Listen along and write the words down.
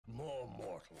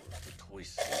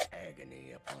twisting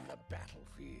agony upon the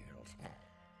battlefield.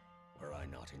 Were I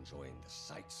not enjoying the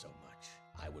sight so much,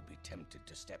 I would be tempted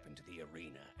to step into the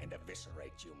arena and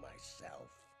eviscerate you myself.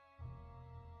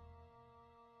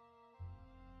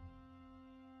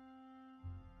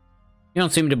 You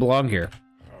don't seem to belong here.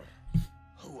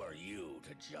 Who are you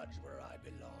to judge where I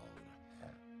belong?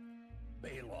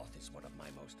 Baloth is one of my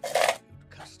most valued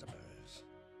customers.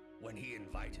 When he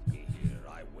invited me here,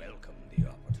 I welcomed the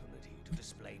opportunity to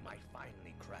display my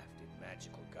finely crafted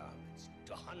magical garments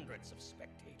to hundreds of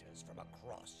spectators from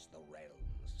across the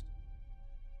realms.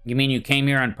 You mean you came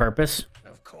here on purpose?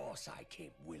 Of course I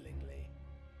came willingly.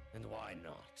 And why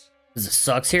not? Because it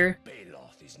sucks here?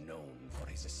 Baloth is known for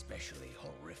his especially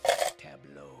horrific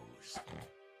tableaus.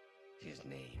 His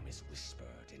name is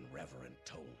whispered in reverent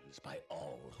tones by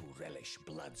all who relish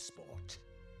blood sport.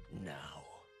 Now,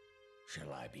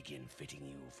 shall I begin fitting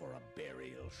you for a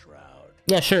burial shroud?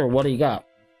 Yeah, sure. What do you got?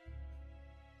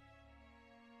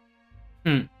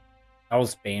 That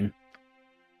was Spain.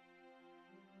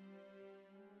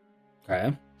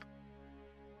 Okay.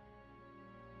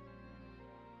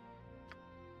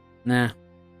 Nah.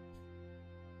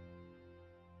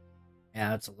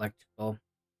 Yeah, it's electrical.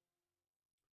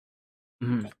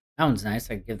 That one's nice.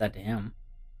 I could give that to him.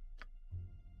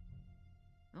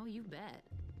 Oh, you bet.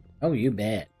 Oh, you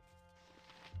bet.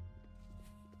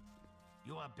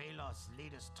 You are Baloth's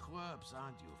latest troops,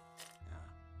 aren't you? Yeah.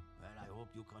 Well, I hope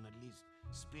you can at least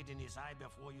spit in his eye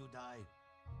before you die.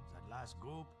 That last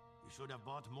group, you should have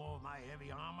bought more of my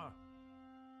heavy armor.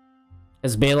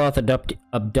 Has Baloth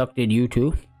abducted you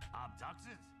too?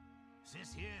 Abducted?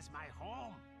 This here is my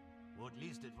home. Or at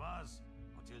least it was.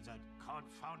 Until that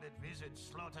confounded wizard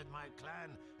slaughtered my clan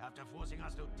after forcing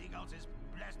us to dig out this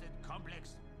blasted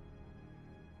complex.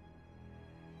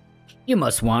 You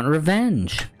must want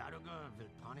revenge. Baldur will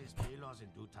punish Baloth in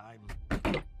due time.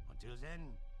 Until then,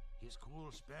 his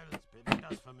cruel spells prevent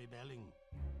us from rebelling.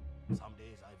 Some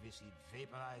days I wish he'd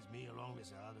vaporize me along with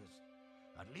the others.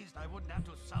 At least I wouldn't have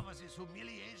to suffer this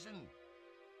humiliation.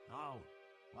 Now,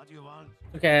 what do you want?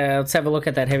 Okay, let's have a look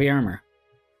at that heavy armor.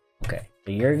 Okay,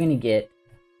 so you're gonna get...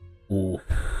 Ooh.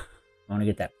 I wanna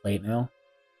get that plate mill?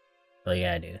 Oh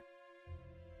yeah, I do.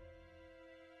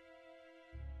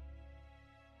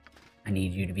 I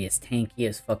need you to be as tanky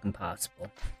as fucking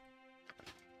possible.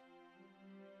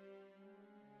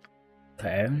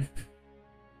 Okay.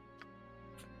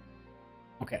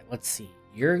 Okay, let's see.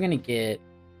 You're gonna get...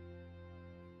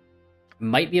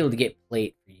 Might be able to get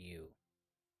plate for you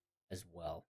as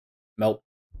well. Nope.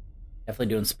 Definitely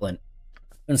doing splint.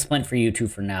 Doing splint for you two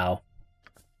for now.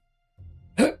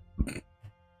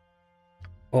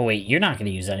 Oh wait, you're not gonna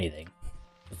use anything.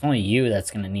 It's only you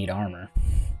that's gonna need armor.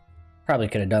 Probably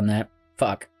could have done that.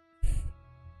 Fuck.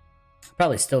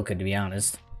 Probably still could, to be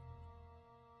honest.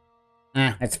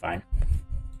 That's fine.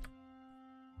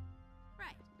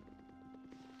 Right.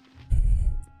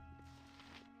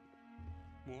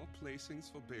 More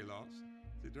placings for Baloth?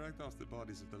 They dragged off the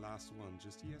bodies of the last one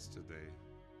just yesterday.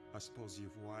 I suppose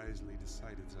you've wisely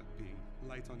decided that being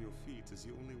light on your feet is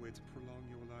the only way to prolong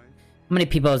your life? How many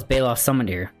people has Baloth summoned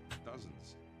here?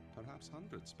 Dozens, perhaps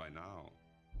hundreds by now.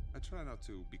 I try not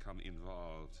to become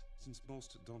involved, since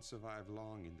most don't survive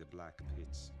long in the black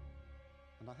pits.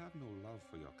 And I have no love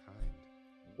for your kind.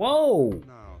 Whoa!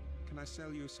 Now, can I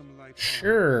sell you some light?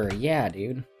 Sure, yeah,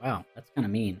 dude. Wow, that's kind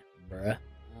of mean, bruh.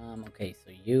 Okay,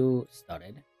 so you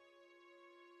studded.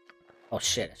 Oh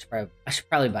shit, I should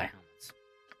probably buy helmets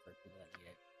for people that need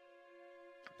it.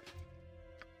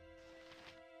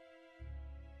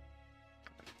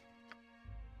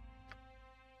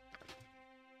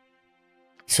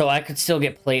 So I could still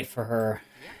get plate for her.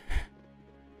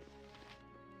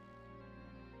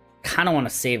 Kind of want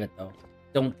to save it though.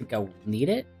 Don't think I will need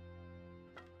it.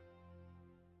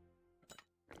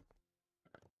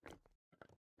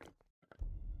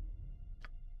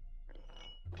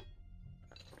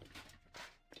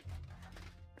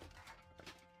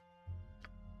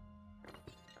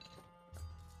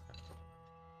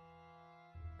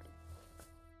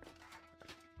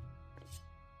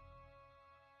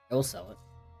 We'll sell it.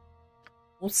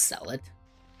 We'll sell it.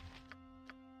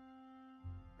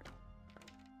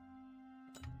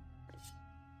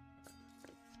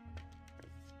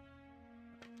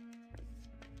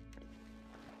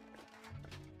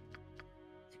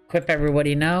 Equip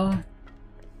everybody now.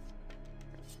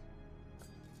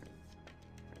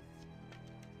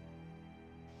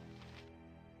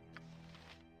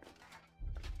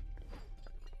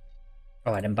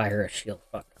 Oh, I didn't buy her a shield.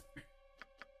 Fuck.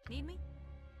 Need me?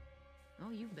 Oh,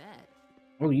 you bet.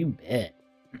 Oh, you bet.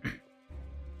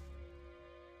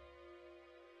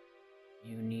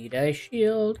 You need a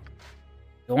shield.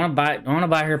 Do I want to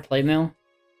buy her playmill?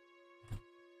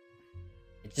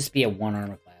 It'd just be a 1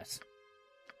 armor class.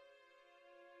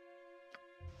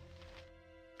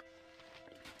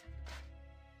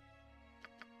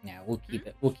 Yeah, we'll keep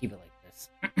it. We'll keep it like this.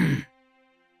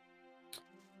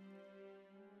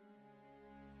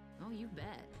 Oh, you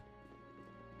bet.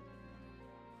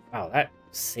 Wow, that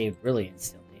saved really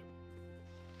instantly.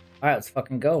 Alright, let's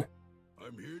fucking go.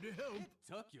 I'm here to help. It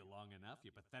took you long enough,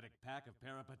 you pathetic pack of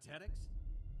peripatetics.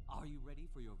 Are you ready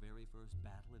for your very first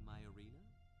battle in my arena?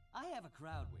 I have a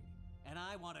crowd waiting, and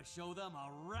I want to show them a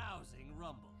rousing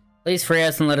rumble. Please free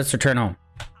us and let us return home.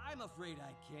 I'm afraid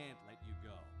I can't let you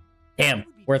go. Damn,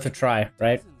 worth a try,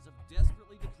 right? Dozens of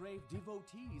desperately depraved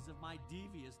devotees of my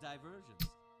devious diversions.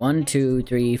 1, 2,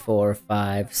 3, 4,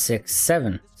 5, 6,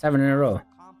 7. 7 in a row.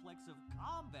 Complex of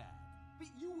combat. But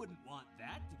you wouldn't want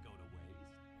that to go to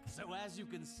waste. So as you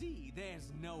can see,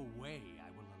 there's no way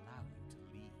I will allow you to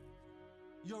leave.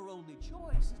 Your only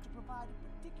choice is to provide a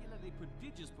particularly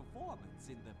prodigious performance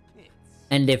in the pits.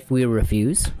 And if we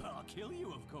refuse? I'll kill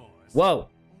you, of course. Whoa.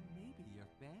 And maybe your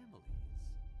families.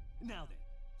 Now then,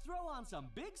 throw on some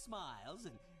big smiles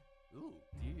and... Ooh,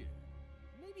 dear.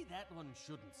 Maybe that one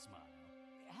shouldn't smile.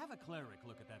 Have a cleric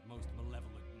look at that most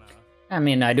malevolent mouth. I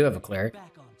mean, I do have a cleric.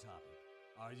 Back on topic.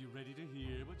 Are you ready to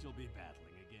hear what you'll be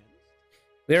battling against?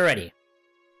 We're ready.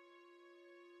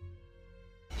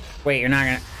 Wait, you're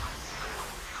not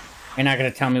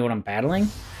gonna tell me what I'm battling?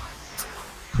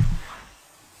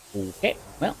 Okay,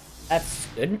 well, that's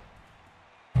good.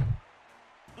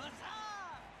 Huzzah!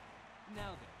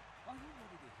 Now then, are you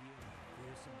ready to hear how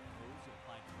fearsome foes you'll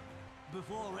fight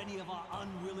before any of our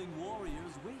unwilling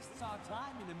warriors wastes our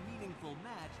time in a meaningful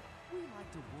match? We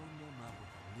like to warm them up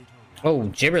with a little... Oh,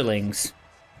 gibberlings.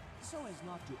 So as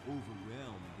not to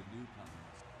overwhelm the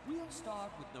newcomers, we'll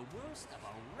start with the worst of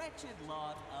a wretched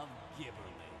lot of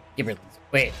gibberlings. Gibberlings.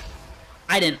 Wait.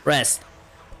 I didn't rest.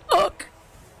 Look.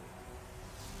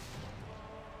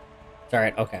 It's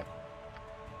alright, okay.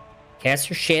 Cast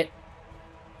your shit.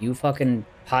 You fucking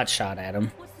pot shot at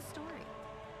him. What's the story?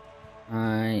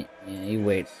 Yeah, you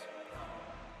wait.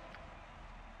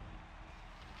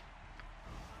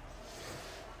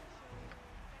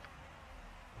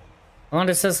 How long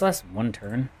does this last? 1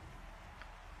 turn?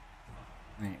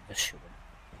 Alright, just shoot him.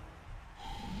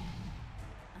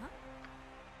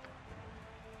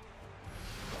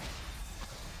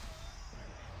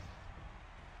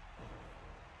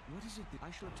 What is it that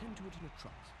I shall attend to it in a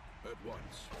trice? At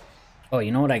once. Oh,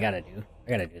 you know what I gotta do? I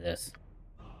gotta do this.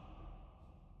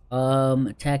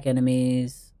 Attack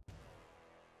enemies.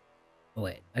 Oh,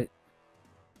 wait.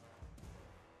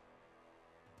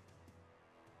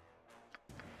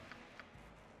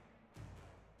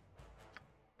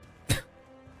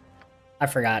 I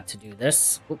forgot to do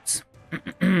this. Oops.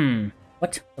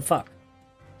 What the fuck?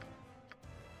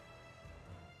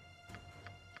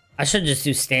 I should just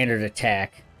do standard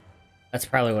attack. That's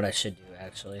probably what I should do,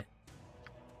 actually.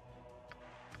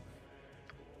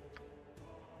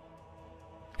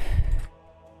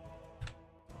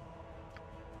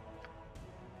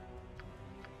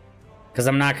 Because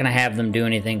I'm not going to have them do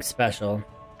anything special.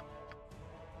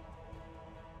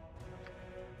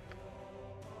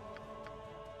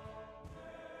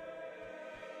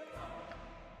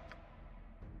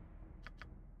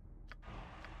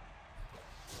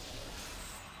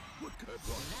 What could I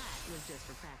That was just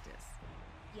for practice.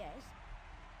 Yes?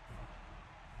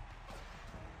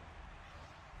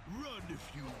 run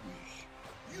if you wish?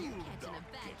 You're You'll catching not a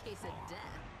bad get case far. of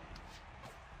death.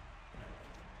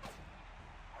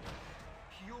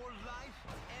 Your life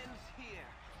ends here.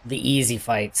 The easy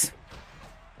fights.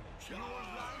 Your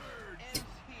life ends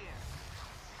here.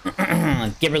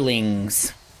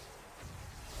 Gibberlings.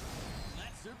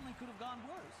 That certainly could have gone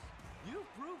worse. You've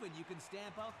proven you can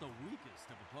stamp out the weakest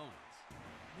of opponents.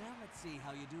 Now let's see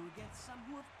how you do against some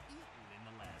who have eaten in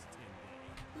the last 10 days.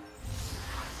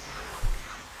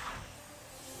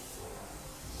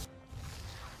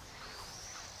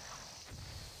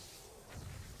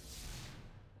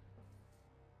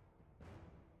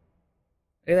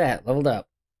 Look at that, leveled up.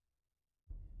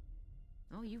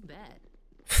 Oh, you bet.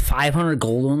 500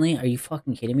 gold only? Are you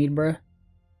fucking kidding me, bruh?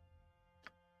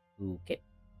 Okay.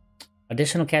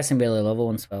 Additional casting ability, level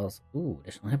 1 spells. Ooh,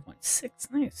 additional hit points. 6,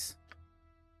 nice.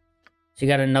 So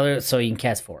you got another, so you can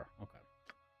cast 4. Okay.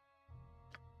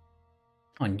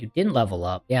 Oh, and you didn't level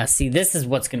up. Yeah, see, this is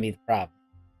what's gonna be the problem.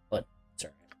 But, it's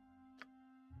alright.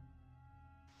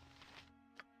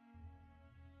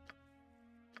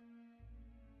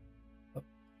 Oh,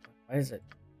 why is it?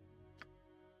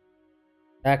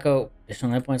 Tacko,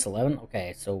 additional hit points 11?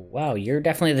 Okay, so wow, you're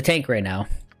definitely the tank right now.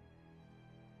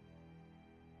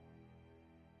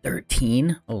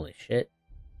 13? Holy shit.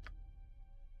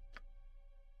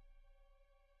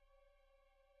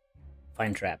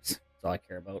 Find traps. That's all I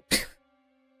care about.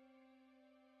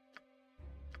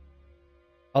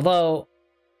 Although,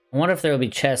 I wonder if there will be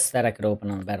chests that I could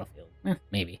open on the battlefield.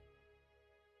 Maybe.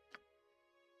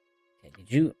 Okay,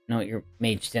 did you... No, your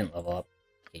mage didn't level up.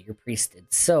 Okay, your priest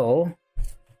did. So...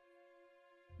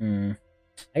 I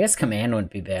guess command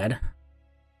wouldn't be bad.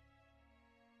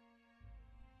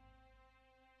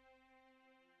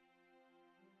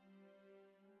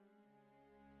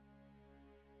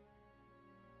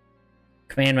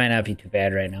 Command might not be too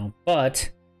bad right now,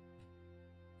 but...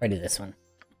 I do this one.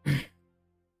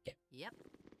 Yep.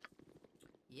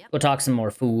 Go talk some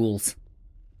more fools.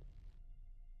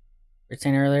 You were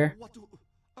saying earlier? What do...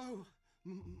 Oh,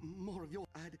 more of your...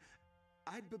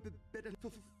 I'd better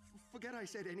forget I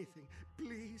said anything.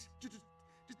 Please, just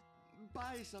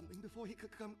buy something before he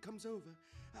comes over.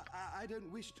 I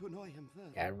don't wish to annoy him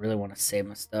further. Yeah, I really want to save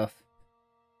my stuff.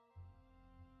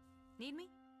 Need me?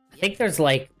 I think there's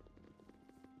like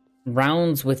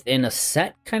rounds within a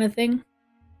set kind of thing.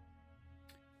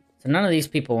 So none of these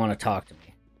people want to talk to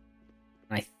me.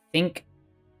 And I think...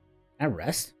 Can I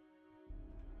rest?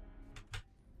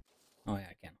 Oh yeah,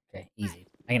 I can. Okay, easy.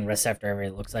 I can rest after every,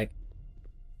 it looks like.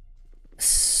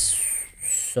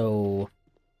 So...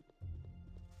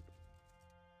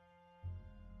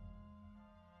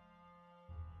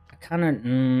 I kind of...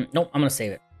 nope, I'm going to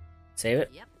save it. Save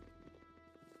it. Yep.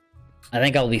 I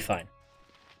think I'll be fine.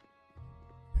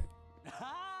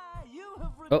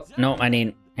 Oh, no, I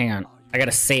need... Hang on. I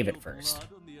gotta save it first.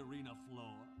 There we go.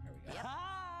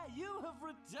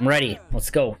 I'm ready. Let's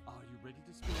go.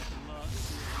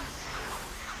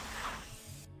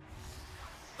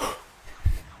 So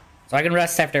I can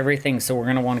rest after everything, so we're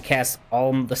gonna want to cast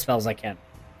all the spells I can.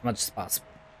 As much as possible.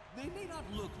 They may not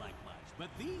look like much, but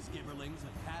these gibberlings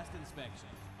have passed inspection.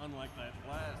 Unlike that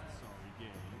last sorry game.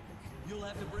 You'll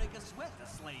have to break a sweat to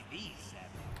slay these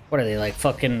savages. What are they, like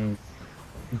fucking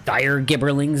dire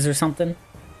gibberlings or something?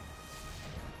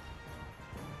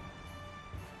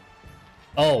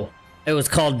 Oh, it was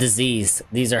called disease.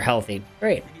 These are healthy.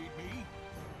 Great.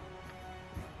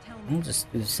 We'll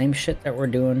just do the same shit that we're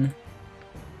doing.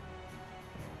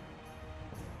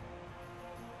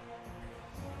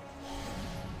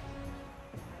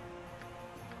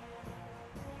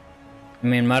 I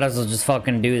mean, might as well just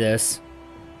fucking do this.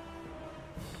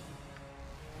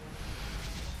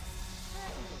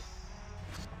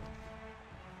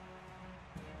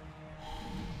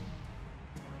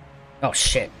 Oh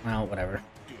shit. Well, whatever.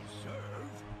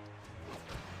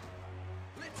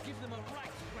 Let's give them a right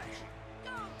thrashing.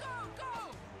 Go, go, go!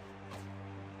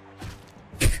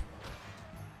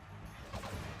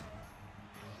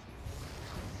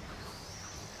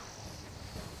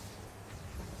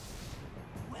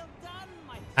 Well done,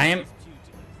 my I am... pugilists.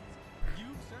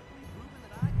 You've certainly proven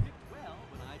that I picked well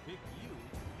when I picked you to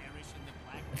perish in the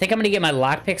black. I think I'm gonna get my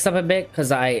lockpicks up a bit,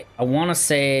 because I want to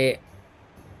say...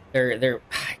 They're...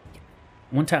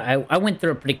 One time, I went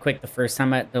through it pretty quick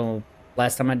the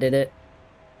last time I did it.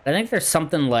 I think there's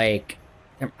something like...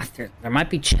 There might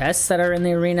be chests that are in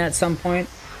the arena at some point.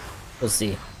 We'll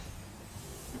see.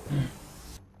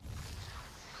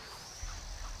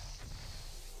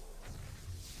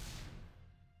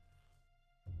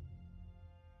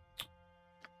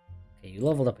 Okay, you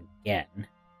leveled up again.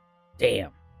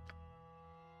 Damn.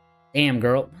 Damn,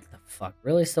 girl. What the fuck?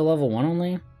 Really? Still level 1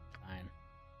 only? Fine.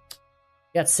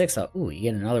 You got 6 up. Ooh, you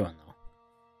get another one, though.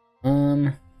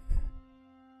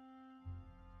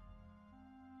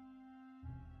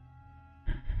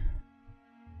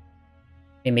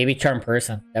 Hey, maybe Charm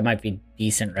Person. That might be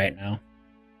decent right now.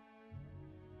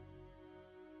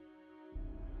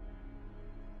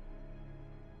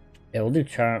 Yeah, we'll do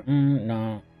Charm.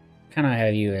 No. Kind of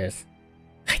have you as...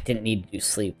 I didn't need to do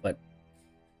Sleep, but...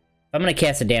 If I'm going to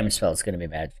cast a damage spell, it's going to be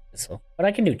Magic Missile. But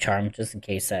I can do Charm, just in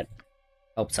case that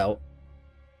helps out.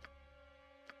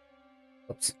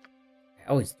 Oops. I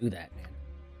always do that, man.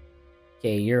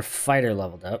 Okay, your Fighter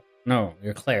leveled up. No,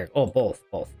 your Cleric. Oh, both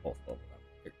leveled up.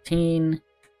 13...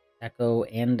 Echo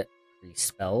and 3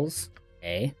 spells.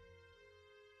 Okay.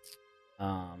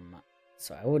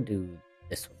 So I would do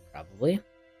this one probably.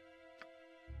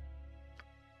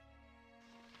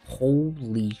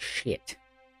 Holy shit.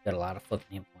 Got a lot of fucking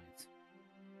hit points.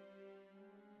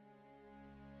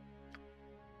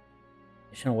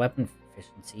 Additional weapon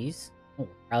proficiencies. Oh,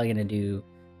 we're probably gonna do...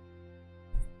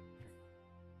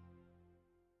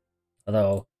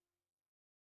 Although...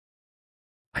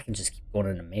 I can just keep going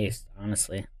into mace,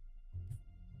 honestly.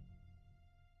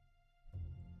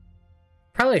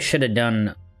 Probably should have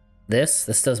done this.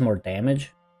 This does more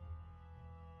damage.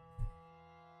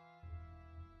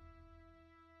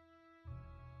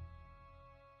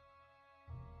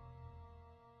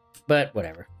 But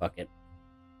whatever. Fuck it.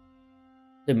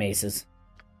 The maces.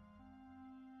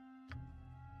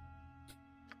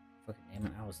 Fucking damn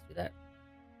it, I always do that.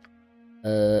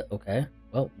 Okay.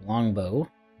 Well, longbow.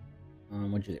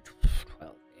 What'd you get?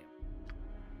 12. Damn.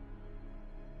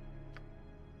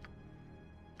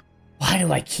 Why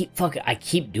do I keep I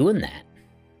keep doing that?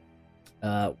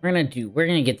 We're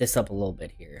gonna get this up a little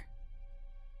bit here.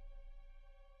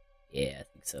 Yeah, I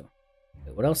think so.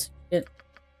 Wait, what else did you get?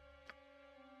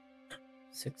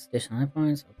 6 additional hit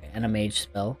points. Okay, and a mage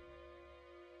spell.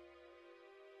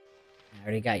 I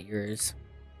already got yours.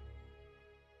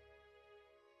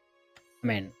 I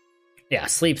mean, yeah,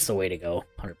 sleep's the way to go.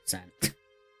 100%.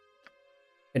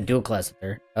 Can dual class with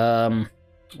her.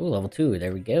 Ooh, level 2.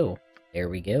 There we go. There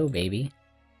we go, baby.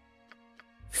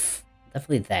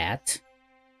 Definitely that.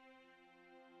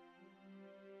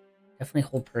 Definitely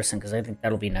hold person, because I think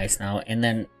that'll be nice now. And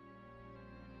then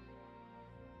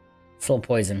slow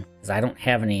poison, because I don't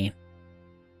have any.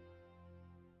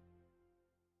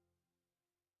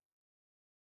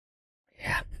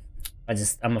 Yeah.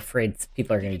 I'm afraid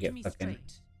people are gonna get fucking.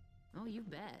 Oh, you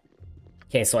bet.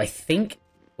 Okay, so I think,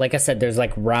 like I said, there's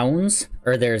like rounds,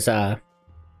 or there's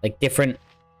like different.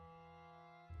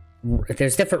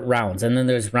 There's different rounds, and then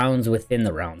there's rounds within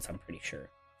the rounds. I'm pretty sure.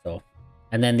 So,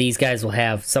 and then these guys will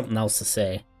have something else to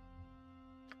say.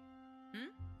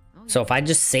 Oh, So if I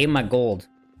just save my gold,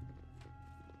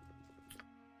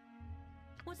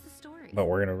 what's the story? but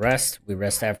we're gonna rest. We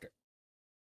rest after.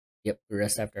 Yep, we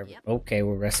rest after. Yep. Okay,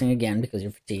 we're resting again because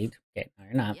you're fatigued. Okay, no,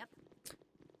 you're not. Yep.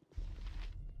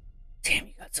 Damn,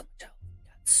 you got so much health. You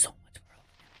got so much more health.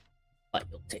 But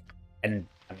you'll take. And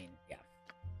I mean, yeah.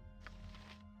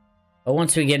 But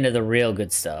once we get into the real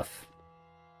good stuff.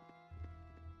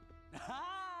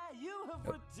 Ah, you have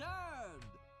returned.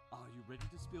 Are you ready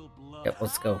to spill blood? Yep,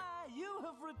 let's go. Ah, you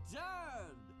have returned.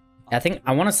 I think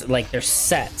I want to like there's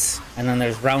sets, and then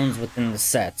there's rounds within the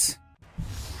sets.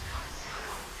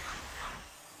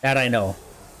 That I know.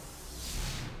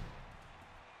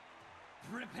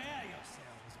 Prepare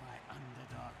yourselves, my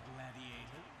underdog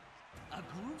gladiators. A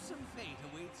gruesome fate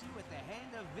awaits you at the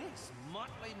hand of this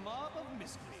motley mob of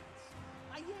miscreants.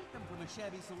 I yanked them from a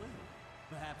shabby saloon.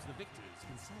 Perhaps the victors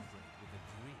can celebrate with a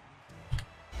drink.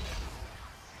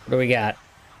 What do we got?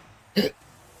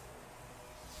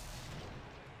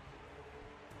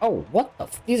 Oh, what the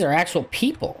these are actual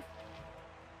people.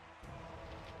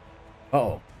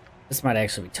 Oh, this might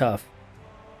actually be tough.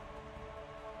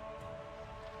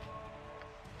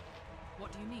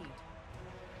 What do you need?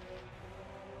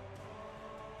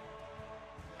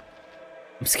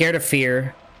 I'm scared of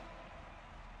fear.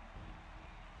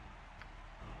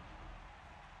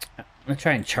 I'm gonna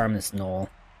try and charm this gnoll.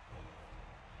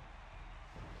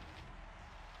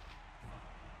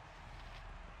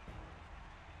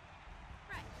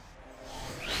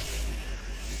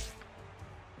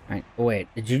 Alright, oh wait,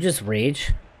 did you just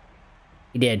rage?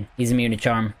 He did. He's immune to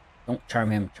charm. Don't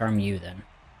charm him, charm you then.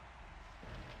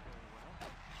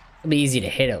 It'll be easy to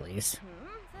hit at least.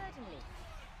 Certainly.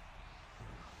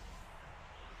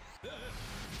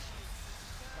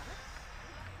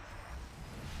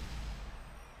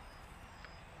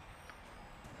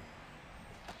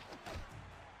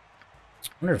 I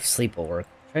wonder if sleep will work.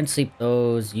 Try and sleep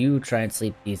those. You try and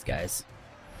sleep these guys.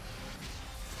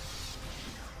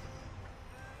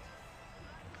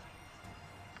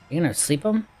 You gonna sleep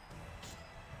them?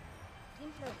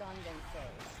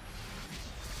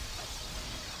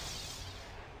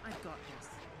 I've got this.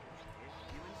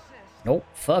 Nope.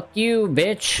 Fuck you,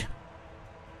 bitch. It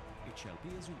shall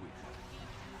be as you wish.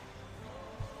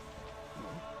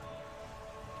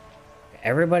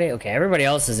 Everybody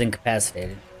else is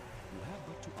incapacitated. You have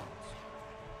but to ask.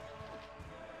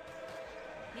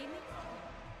 Need me?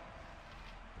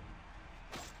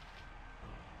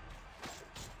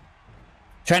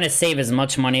 Trying to save as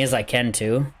much money as I can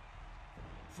too.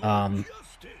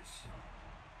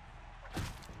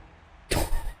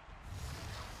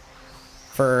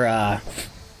 For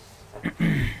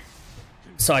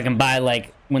so I can buy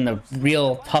like when the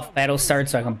real tough battle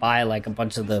starts, so I can buy like a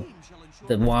bunch of the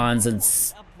wands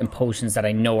and potions that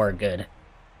I know are good.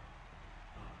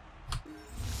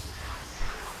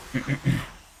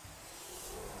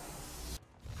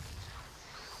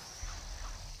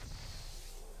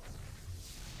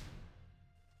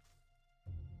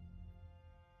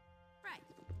 Right.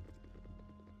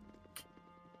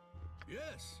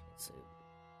 Yes. So,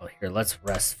 oh, here, let's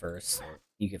rest first. So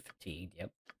you get fatigued.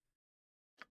 Yep.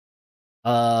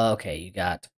 Okay, you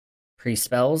got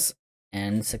pre-spells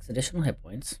and 6 additional hit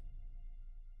points.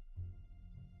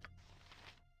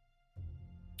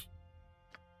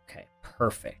 Okay,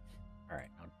 perfect. All right,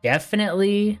 now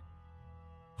definitely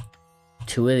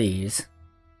 2 of these.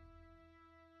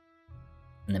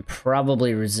 And then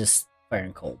probably resist fire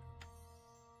and cold.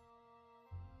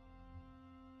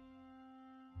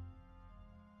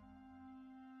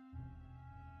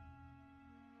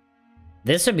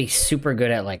 This would be super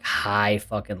good at like high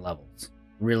fucking levels.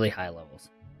 Really high levels.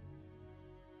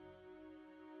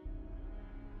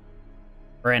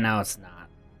 Right now it's not.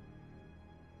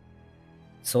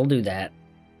 So we'll do that.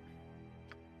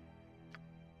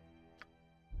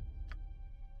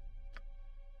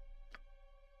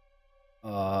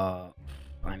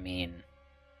 I mean...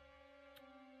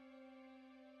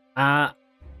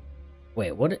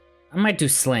 wait, what? I might do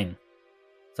sling.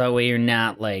 So that way you're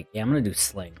not like... Yeah, I'm gonna do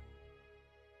sling.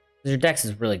 Because your dex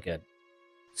is really good.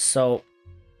 So...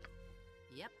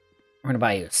 Yep. We're gonna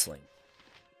buy you a sling.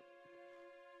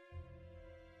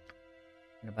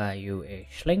 I'm gonna buy you a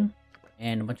sling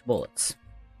and a bunch of bullets.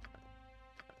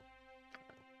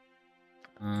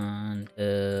 1,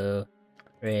 2,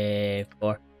 3,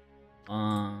 4.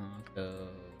 1, 2,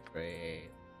 3,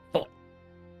 4.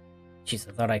 Jeez,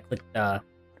 I thought I clicked,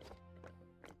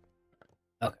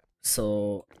 Okay,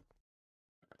 so...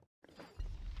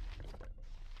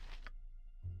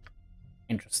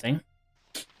 Interesting.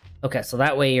 Okay, so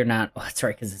that way you're not... Oh, that's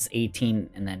right, because it's 18,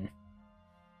 and then...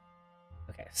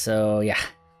 Okay, so, yeah.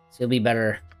 So you'll be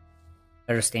better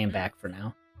staying back for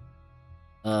now.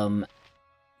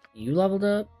 You leveled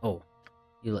up? Oh.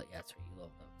 Yeah, that's right, you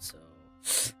leveled up, so...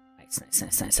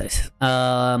 Nice.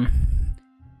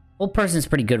 Old person's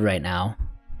pretty good right now.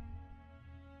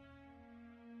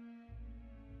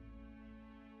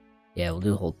 Yeah, we'll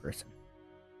do hold person.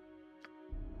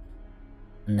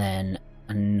 And then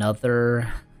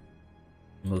another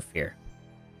move here.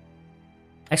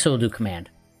 Actually, we'll do command.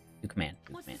 Do command.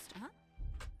 Okay.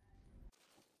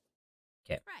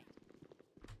 Right.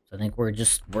 So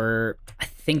I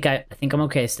think I think I'm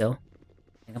okay still. I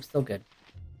think I'm still good.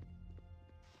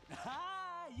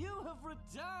 Ah, you have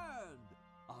returned.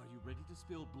 Are you ready to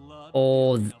spill blood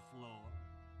Oh, on the floor?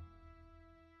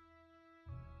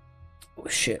 Oh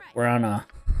shit, we're on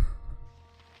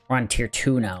tier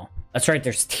 2 now. That's right,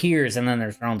 there's tiers and then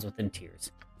there's rounds within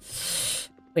tiers.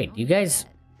 Wait, do you guys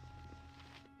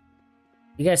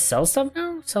sell stuff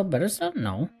now? Sell better stuff?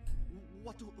 No.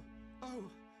 What do... Oh,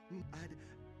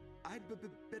 I'd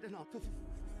better not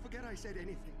forget I said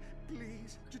anything.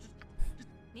 Please, just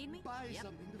Need me? buy Yep.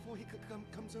 something before he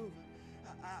comes over.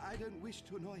 I don't wish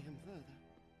to annoy him further.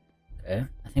 Okay,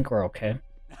 I think we're okay.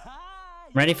 Ah,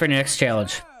 Ready you for the next have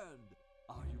challenge. returned.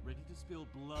 Are you ready to spill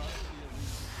blood?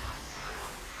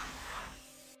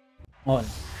 On.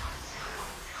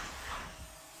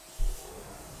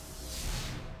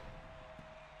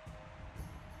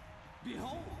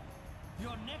 Behold,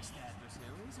 your next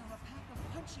adversaries are a pack of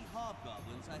punchy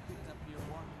hobgoblins I picked up near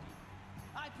Waterdeep.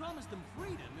 I promised them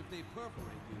freedom if they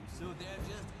perforate you, so they're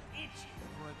just itching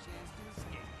for a chance to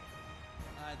escape.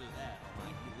 Either that or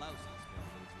might be lousy spell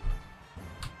those words.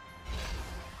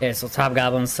 Okay, so top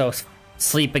goblins, so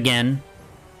sleep again.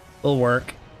 Will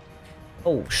work.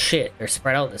 Oh shit, they're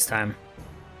spread out this time.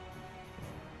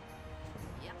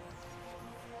 Yep.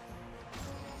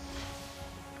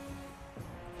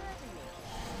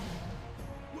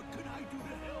 What can I do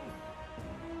to help?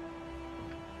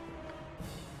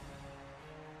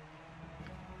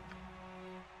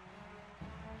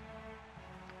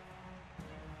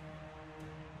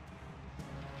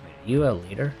 You a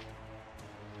leader?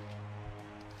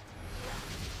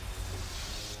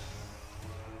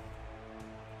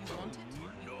 You want it?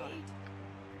 Got it.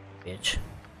 Bitch.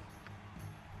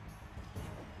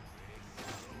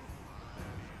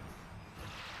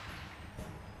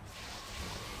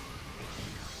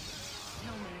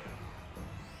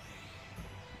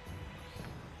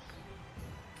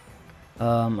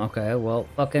 Tell me. Okay, well,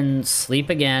 fucking sleep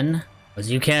again, cause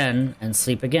you can, and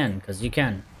sleep again, cause you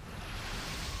can.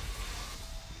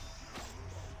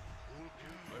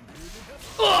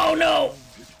 Oh no!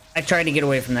 I tried to get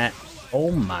away from that. Oh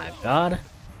my god.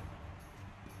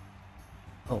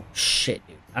 Oh shit,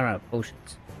 dude. I don't have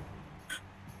potions.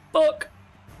 Fuck!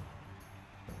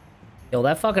 Yo,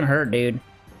 that fucking hurt, dude.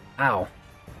 Ow.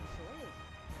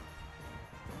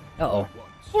 Uh-oh.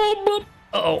 Oh,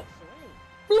 uh-oh.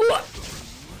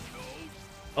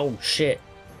 Oh shit.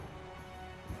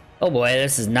 Oh boy,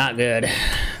 this is not good.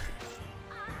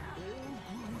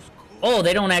 Oh,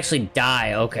 they don't actually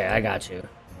die. Okay, I got you.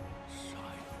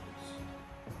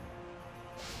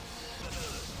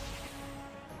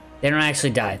 They don't actually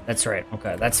die. That's right.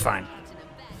 Okay, that's fine. In a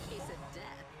bad case of death.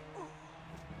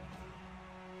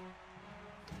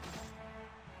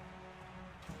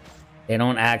 They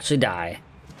don't actually die.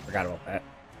 Forgot about that.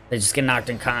 They just get knocked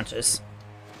unconscious.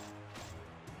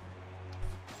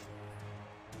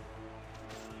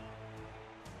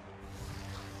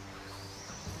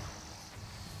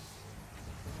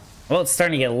 Well, it's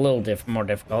starting to get a little more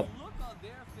difficult. The look on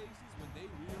their faces when they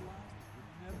realize they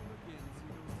would never again see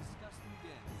those disgusting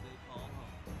dens they call home.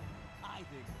 I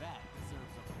think that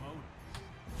deserves a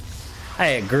bonus. I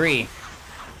agree.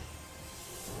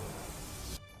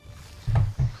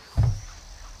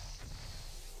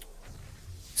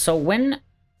 So when...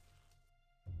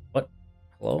 What?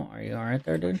 Hello? Are you alright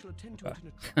there, dude?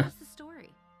 What's the story?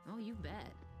 Oh, you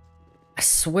bet. I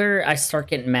swear I start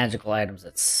getting magical items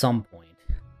at some point.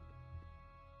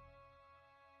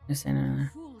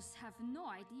 Fools have no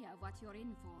idea what you're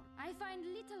in for. I find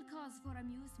little cause for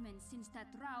amusement since that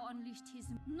Drow unleashed his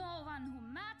no one who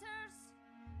matters.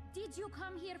 Did you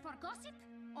come here for gossip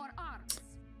or arms?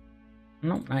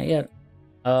 No, not yet.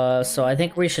 So I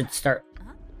think we should start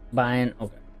buying...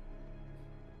 Okay.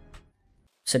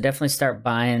 So definitely start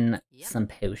buying some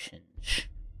potions.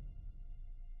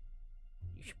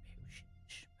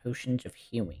 Potions of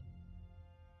healing.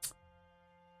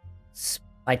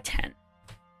 By 10.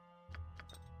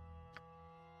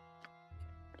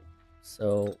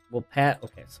 So we'll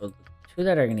okay, so the two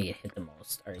that are gonna get hit the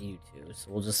most are you two. So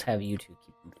we'll just have you two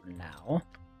keep them for now.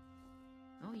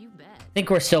 Oh, you bet. I think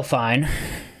we're still fine.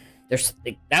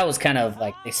 That was kind of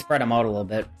like they spread them out a little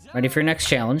bit. Ready for your next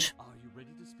challenge? Are you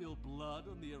ready to spill blood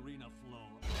on the arena floor?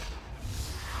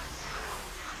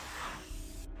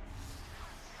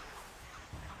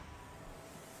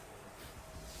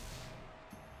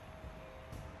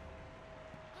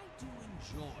 I do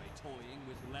enjoy toying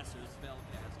with lesser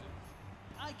spellcasters.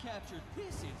 I captured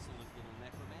this insolent little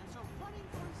necromancer running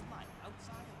for his life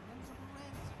outside of Menzel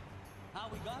Ransom. How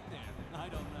we got there, I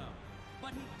don't know.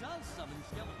 But he does summon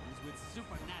skeletons with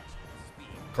supernatural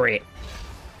speed. Great.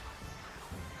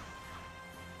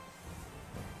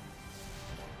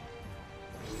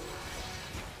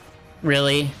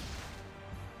 Really?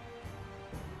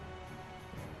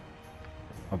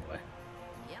 Oh boy.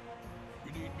 Yep.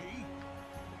 You need me?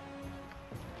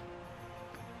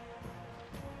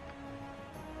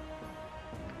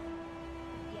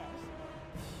 Yes.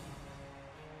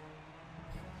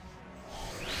 Oh,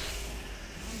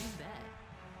 you bet.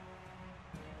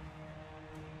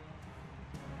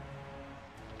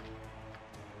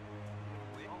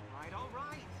 All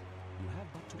right. You have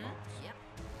but two hours. Yep.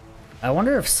 I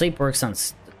wonder if sleep works on...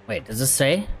 Wait, does it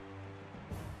say?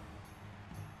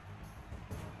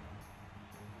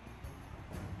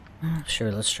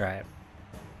 Sure, let's try it.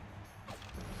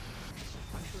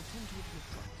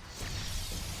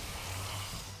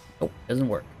 Oh, doesn't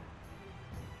work.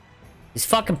 These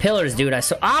fucking pillars, dude.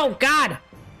 Oh, God! At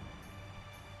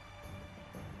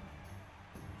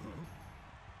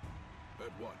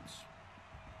once.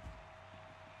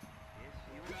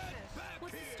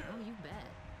 What's the story? Oh, you bet.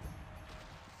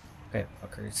 Okay,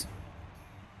 fuckers.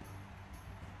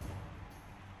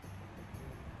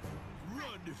 Run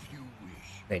if you wish.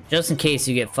 Okay, just in case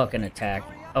you get fucking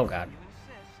attacked. Oh, God.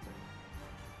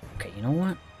 Okay, you know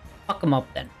what? Fuck them up,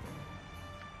 then.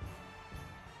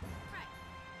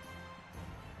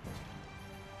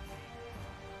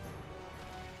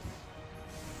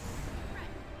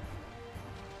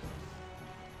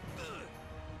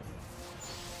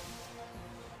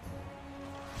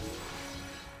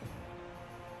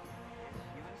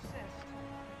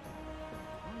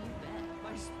 Oh, you bet.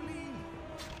 My spleen!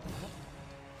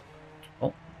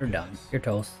 Oh, you're done. You're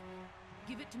toast.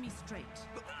 Give it to me straight.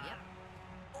 Yep.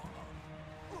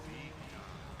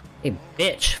 Hey,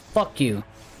 bitch. Fuck you.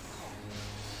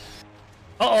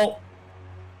 Uh-oh.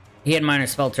 He had minor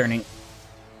spell turning.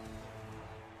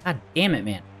 God damn it,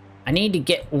 man. I need to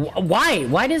get... Why?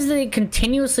 Why does it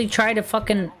continuously try to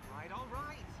fucking... All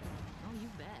right. Oh, you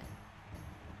bet.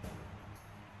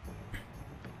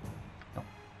 Oh,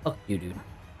 fuck you, dude.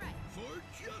 For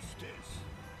justice.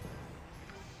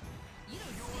 You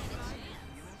don't stand a chance.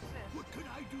 What could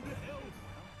I do to help?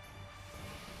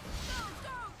 Go,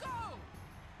 go, go!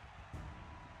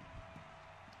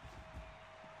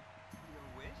 Your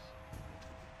wish?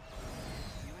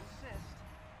 You insist.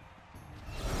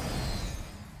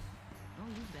 Oh,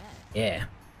 you bet. Yeah.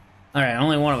 Alright,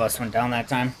 only one of us went down that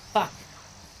time. Fuck.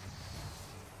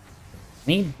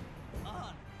 Me?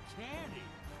 Uncanny!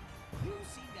 You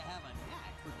seem to have a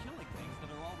knack for killing things that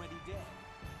are already dead.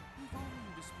 If only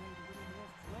you displayed a little more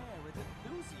flair and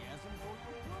enthusiasm for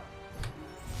your work.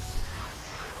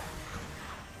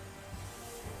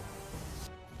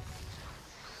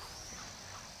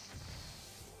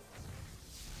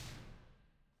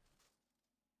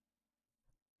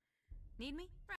 Need me?